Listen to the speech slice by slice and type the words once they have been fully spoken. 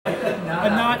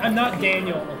I'm not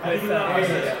Daniel with.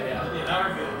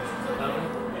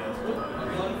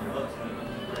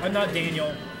 I'm not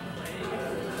Daniel.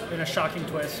 In a shocking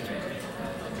twist,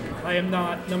 I am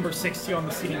not number 60 on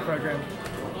the seating program.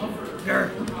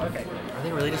 Grr. Okay. Are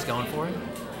they really just going for it?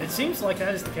 It seems like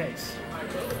that is the case.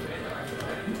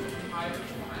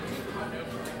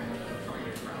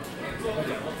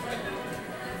 Okay.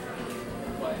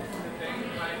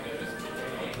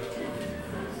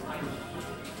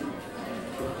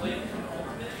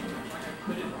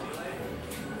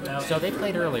 So they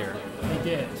played earlier. They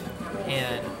did.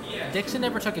 And Dixon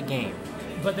never took a game.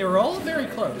 But they were all very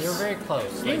close. They were very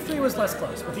close. Game 3 was less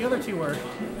close, but the other two were.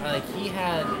 Like, he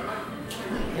had...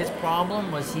 His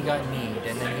problem was he got kneed,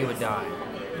 and then he would die.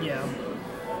 Yeah.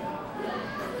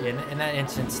 In that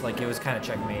instance, like, it was kind of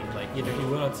checkmate. Like, either he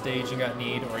went on stage and got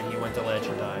kneed, or he went to ledge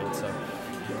and died, so...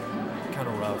 Kind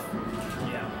of rough.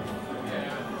 Yeah.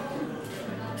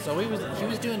 So he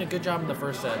was doing a good job in the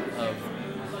first set of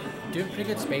doing pretty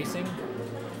good spacing.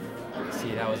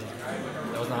 See, that was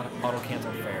not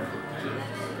auto-cancel fair.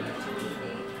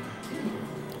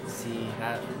 See,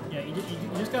 that... Yeah, you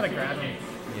just gotta grab him.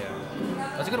 Yeah.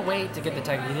 That was a good weight to get the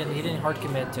tech. He didn't hard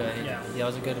commit to it. Yeah. That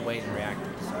was a good weight and reacted.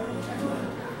 So.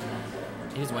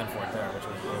 He just went for it there, which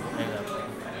was ended up.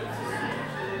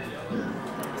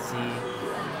 See,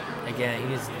 again,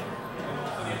 he's...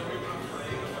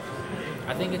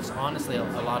 I think it's honestly a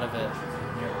lot of it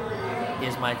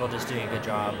is Michael just doing a good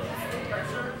job of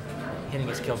hitting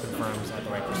his kill confirms at the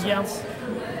right percent. Yeah.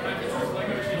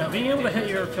 You know, being able to hit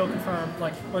your kill confirm,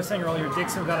 like I was saying earlier,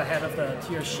 Dixon got ahead of the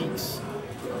tier Sheiks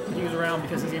he was around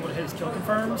because he's able to hit his kill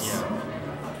confirms. Yeah.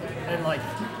 And like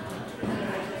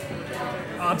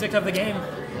object of the game.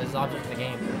 This object of the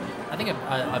game. I think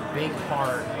a big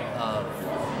part of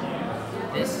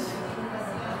this,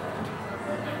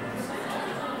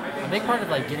 a big part of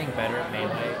like getting better at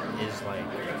melee is like,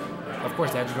 of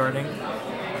course, edge guarding.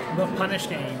 The punish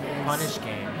game is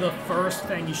the first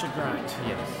thing you should grind.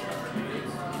 Yes.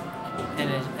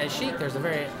 And as Sheik, there's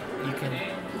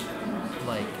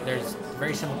there's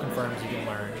very simple confirms you can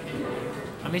learn.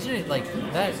 I mean, it's like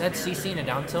that CC in a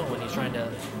down tilt when he's trying to,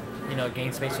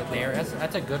 gain space with nair.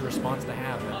 That's a good response to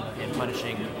have in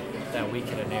punishing that weak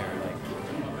hit of nair. Like,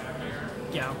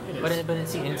 yeah, it is. But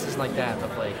it's the instances like that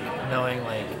of like knowing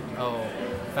like, oh,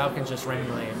 Falcon's just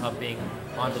randomly up being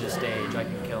onto the stage, I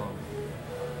can kill him.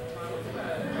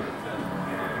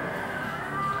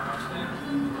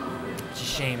 It's a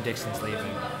shame Dixon's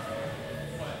leaving.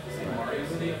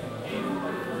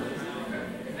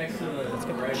 Let's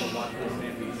get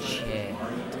the shit.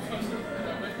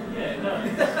 Yeah, no. I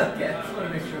just want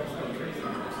to make sure I'm still crazy.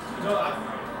 No,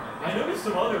 I noticed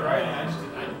some other writing. I just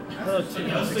didn't. Hello,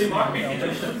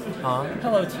 TM69 Huh?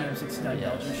 Hello, TM69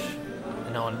 Yes.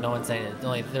 No one saying it.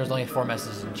 There was only 4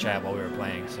 messages in chat while we were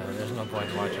playing, so there's no point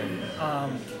in watching.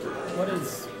 What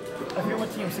is? I forget what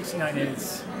TM69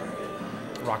 is.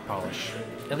 Rock polish.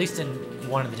 At least in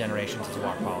one of the generations, it's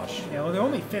rock polish. Yeah, well, they're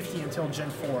only 50 until Gen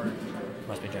 4.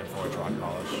 Must be Gen 4. It's rock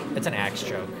polish. It's an axe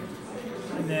choke.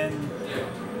 And then,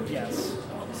 yes.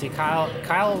 See, Kyle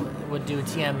would do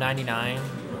TM99,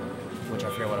 which I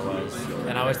forget what it was,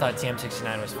 and I always thought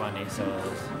TM69 was funny. So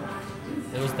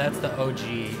that's the OG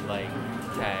like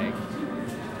tag.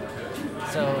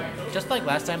 So just like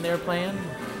last time they were playing,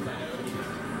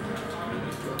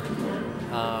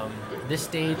 this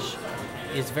stage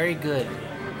is very good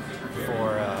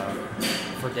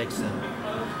for Dixon,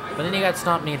 but then he got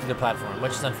stomped knee through the platform,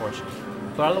 which is unfortunate.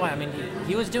 But otherwise, I mean,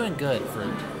 he was doing good for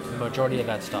the majority of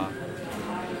that stock.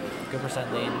 Good percent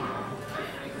lead.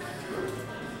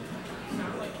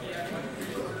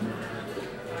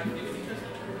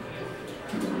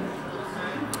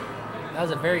 That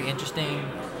was a very interesting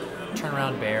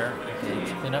turnaround bear.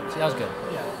 Okay, cleaned up. See, that was good.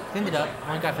 Yeah. Cleaned it up.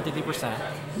 Only got 53%.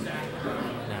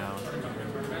 Now.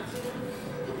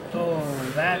 Oh,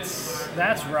 that's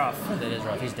rough. That is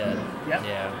rough. He's dead. Yep.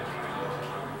 Yeah.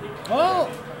 Well,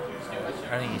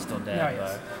 I think he's still dead,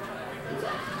 no,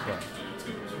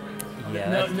 but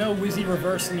yeah. no whizzy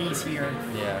reverse knees here.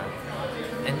 Yeah.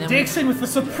 And then Dixon with the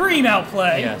supreme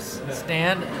outplay. Yes.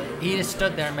 He just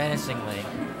stood there menacingly.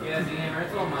 Yeah, the game.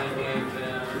 It's all mind games.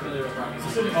 Really rough.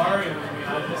 It's a Mario movie.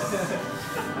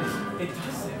 It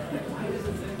doesn't.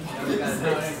 Why does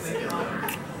it?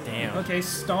 Damn. Okay,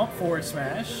 stomp forward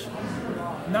smash.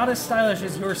 Not as stylish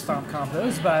as your stomp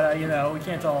combos, but we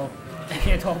can't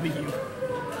all be you.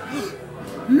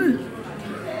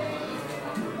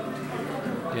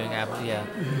 Doing apple, yeah.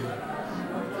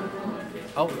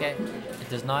 Oh, okay. It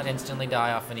does not instantly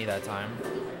die off a knee that time.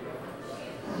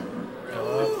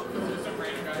 Go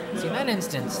up. See, in that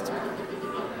instance,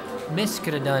 Myst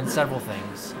could have done several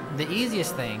things. The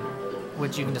easiest thing,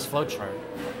 which you can just flowchart,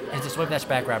 is just whip dash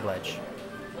back grab ledge.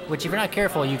 Which, if you're not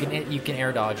careful, you can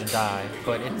air dodge and die,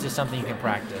 but it's just something you can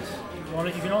practice. Well,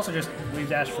 you can also just wave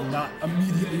dash from not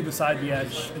immediately beside the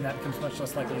edge, and that becomes much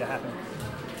less likely to happen.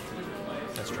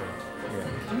 That's true. Yeah.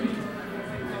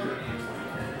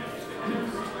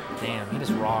 Damn, he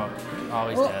just raw. Oh,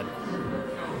 he's dead.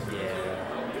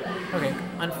 Yeah. Okay,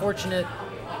 unfortunate.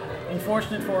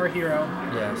 Unfortunate for our hero.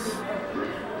 Yes.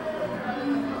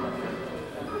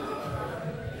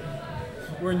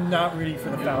 We're not rooting for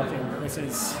the Falcon. This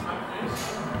is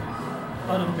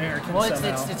un-American Well,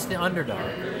 somehow. it's the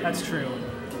underdog. That's true.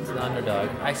 It's the underdog.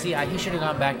 I see. He should have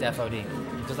gone back to FOD,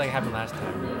 just like it happened last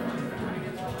time.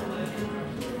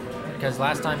 Because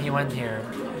last time he went here,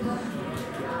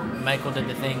 Michael did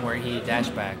the thing where he dash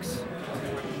backs.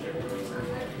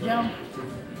 Yeah.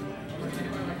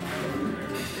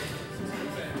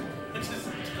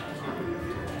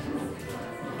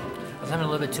 I was having a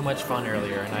little bit too much fun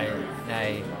earlier, and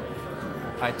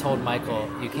I told Michael,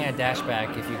 you can't dash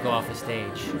back if you go off the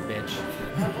stage, bitch.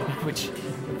 Which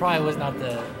probably was not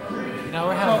the... You know,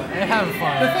 we're having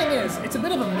fun. The thing is, it's a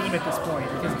bit of a meme at this point,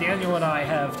 because Daniel and I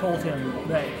have told him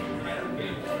that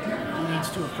he needs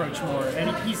to approach more,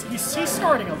 and he's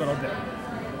starting a little bit.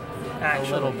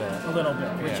 Actually. A little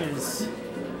bit, which is...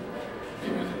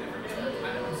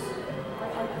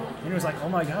 And he was like, "Oh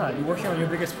my God, you're working on your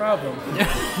biggest problem."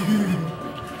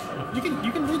 You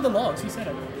can read the logs. He said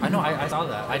it. I know. I saw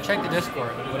that. I checked the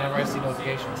Discord whenever I see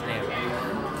notifications. Damn.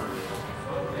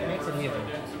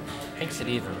 Makes it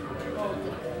even.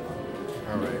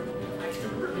 All right.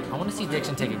 I want to see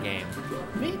Dixon take a game.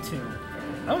 Me too.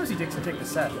 I want to see Dixon take the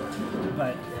set,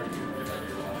 but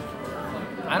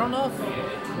I don't know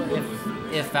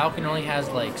if Falcon only has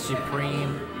like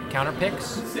supreme counter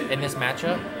picks in this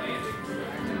matchup.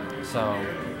 So,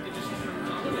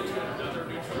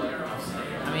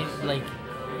 I mean, like,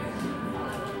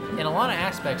 in a lot of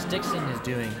aspects, Dixon is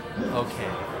doing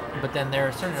okay. But then there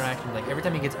are certain interactions, like every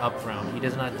time he gets up thrown, he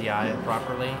does not DI it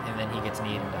properly, and then he gets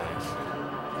kneed and dies.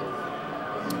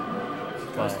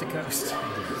 coast to coast.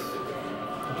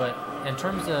 But in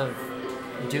terms of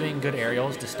doing good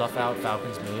aerials to stuff out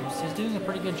Falcon's moves, he's doing a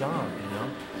pretty good job, you know?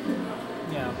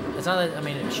 Yeah. It's not that, I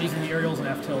mean, Sheik and the aerials and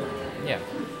F tilt. Yeah.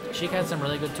 Sheik had some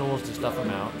really good tools to stuff him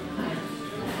out.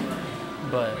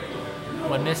 But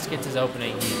when myst gets his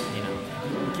opening, he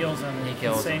kills him. He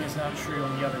kills him. Saying it's not true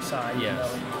on the other side.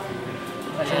 Yes.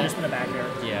 That should have just been a back air.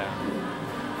 Yeah.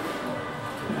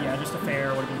 Yeah, just a fair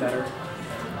would have been better.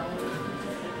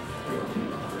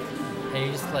 And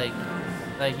you just like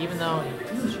even though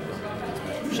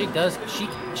she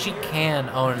can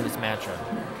own this matchup.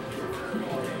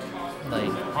 Like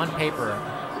on paper,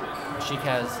 Sheik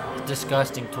has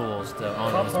disgusting tools to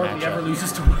own this matchup. He ever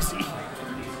loses to Woozy.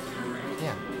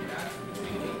 Yeah.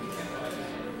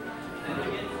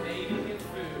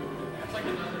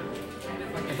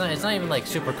 It's not even like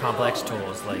super complex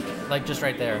tools. Like just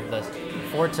right there, the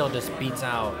forward tilt just beats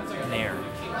out Nair,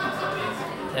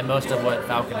 and most of what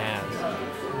Falcon has.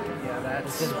 Yeah,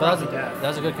 that's that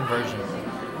was a good conversion.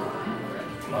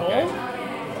 Okay. Oh?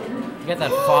 You got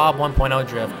that fob 1.0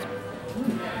 drift.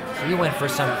 He went for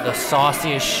the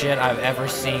sauciest shit I've ever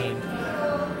seen.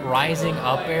 Rising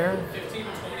up air.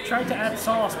 Tried to add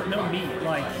sauce, but no meat.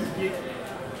 Like,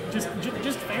 just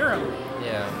fair him.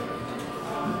 Yeah.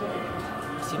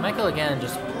 See, Michael again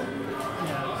just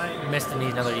missed and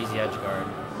needs another easy edge guard.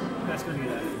 That's gonna be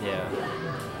that. Yeah.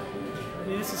 I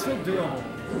mean, this is still doable.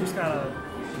 You just gotta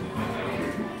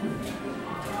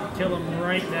kill him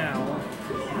right now.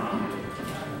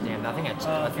 Damn, I think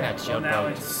that shield now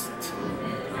broke.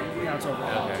 Now it's over.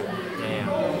 Okay. Damn.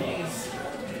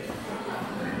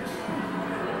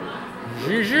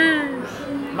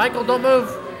 GG. Michael, don't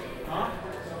move.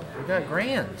 We got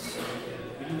grands.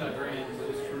 We do got grands, that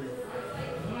is true.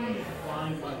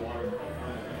 Flying by water.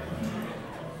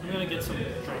 I'm gonna get some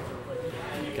drink.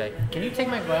 Okay. Can you take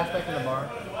my glass back in the bar?